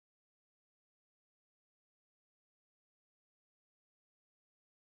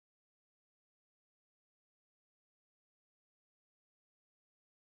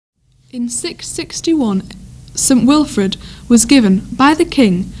In 661, St Wilfrid was given, by the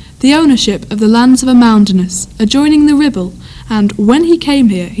king, the ownership of the lands of Amounderness, adjoining the Ribble, and when he came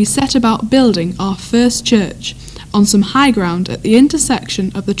here he set about building our first church, on some high ground at the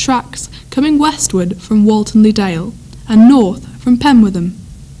intersection of the tracks coming westward from Waltonley Dale, and north from Penwitham.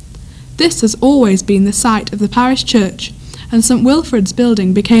 This has always been the site of the parish church, and St Wilfrid's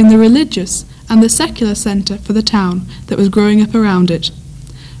building became the religious and the secular centre for the town that was growing up around it.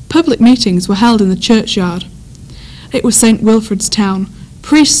 Public meetings were held in the churchyard. It was St Wilfrid's town,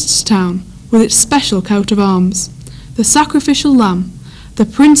 priest's town, with its special coat of arms, the sacrificial lamb, the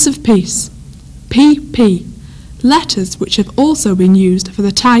Prince of Peace, P.P., letters which have also been used for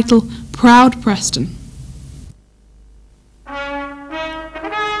the title Proud Preston.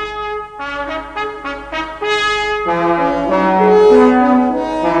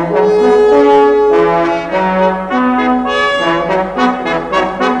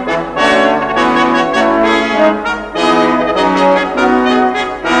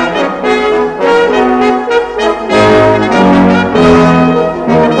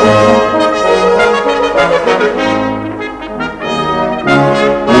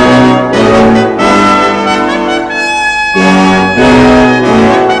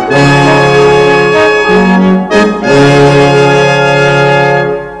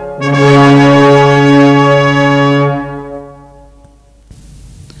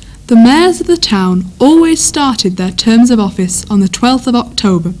 The mayors of the town always started their terms of office on the 12th of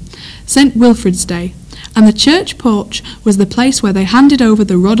October, St Wilfrid's Day, and the church porch was the place where they handed over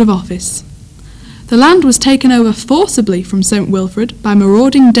the rod of office. The land was taken over forcibly from St Wilfrid by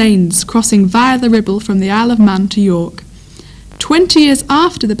marauding Danes crossing via the Ribble from the Isle of Man to York. 20 years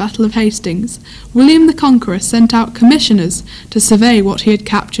after the Battle of Hastings, William the Conqueror sent out commissioners to survey what he had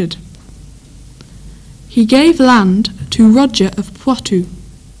captured. He gave land to Roger of Poitou.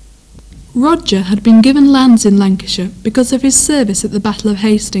 Roger had been given lands in Lancashire because of his service at the Battle of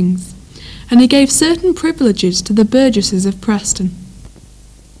Hastings, and he gave certain privileges to the burgesses of Preston.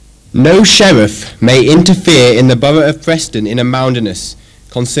 No sheriff may interfere in the borough of Preston in Amounderness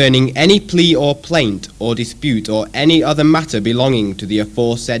concerning any plea or plaint or dispute or any other matter belonging to the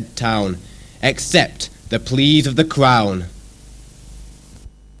aforesaid town, except the pleas of the Crown.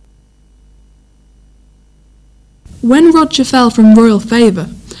 When Roger fell from royal favour,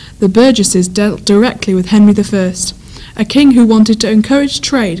 the burgesses dealt directly with Henry I, a king who wanted to encourage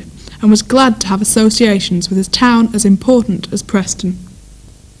trade and was glad to have associations with a town as important as Preston.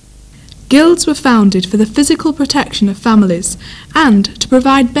 Guilds were founded for the physical protection of families and to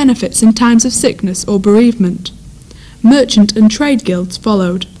provide benefits in times of sickness or bereavement. Merchant and trade guilds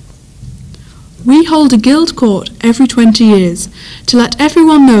followed. We hold a guild court every 20 years to let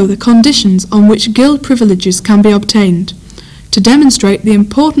everyone know the conditions on which guild privileges can be obtained, to demonstrate the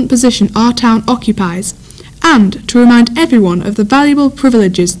important position our town occupies, and to remind everyone of the valuable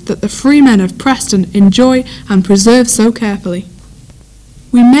privileges that the free men of Preston enjoy and preserve so carefully.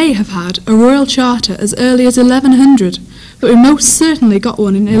 We may have had a royal charter as early as 1100, but we most certainly got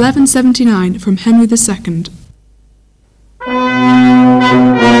one in 1179 from Henry II.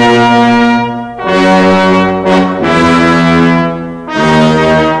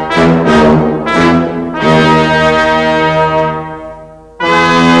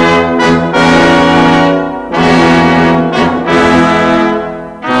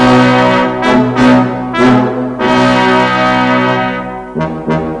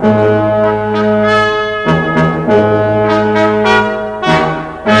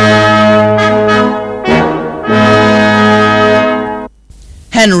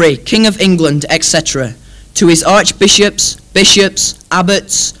 Henry, King of England, etc., to his archbishops, bishops,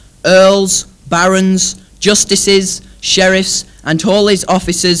 abbots, earls, barons, justices, sheriffs, and all his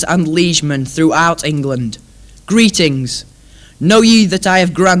officers and liegemen throughout England. Greetings. Know ye that I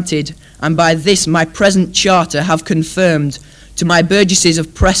have granted, and by this my present charter have confirmed, to my burgesses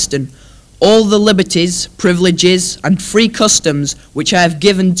of Preston, all the liberties, privileges, and free customs which I have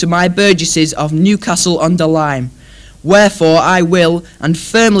given to my burgesses of Newcastle-under-Lyme. Wherefore I will and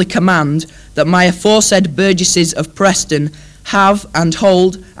firmly command that my aforesaid burgesses of Preston have and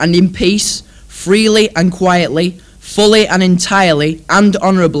hold and in peace, freely and quietly, fully and entirely and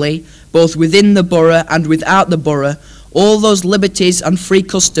honourably, both within the borough and without the borough, all those liberties and free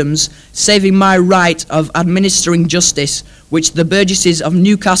customs, saving my right of administering justice, which the burgesses of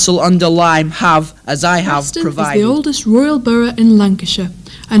Newcastle-under-Lyme have, as I have, Preston provided. is the oldest royal borough in Lancashire,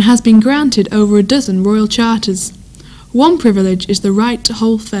 and has been granted over a dozen royal charters. One privilege is the right to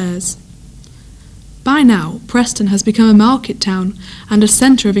hold fairs. By now, Preston has become a market town and a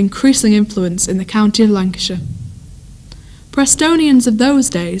centre of increasing influence in the county of Lancashire. Prestonians of those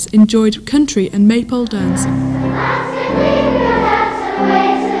days enjoyed country and maypole dancing.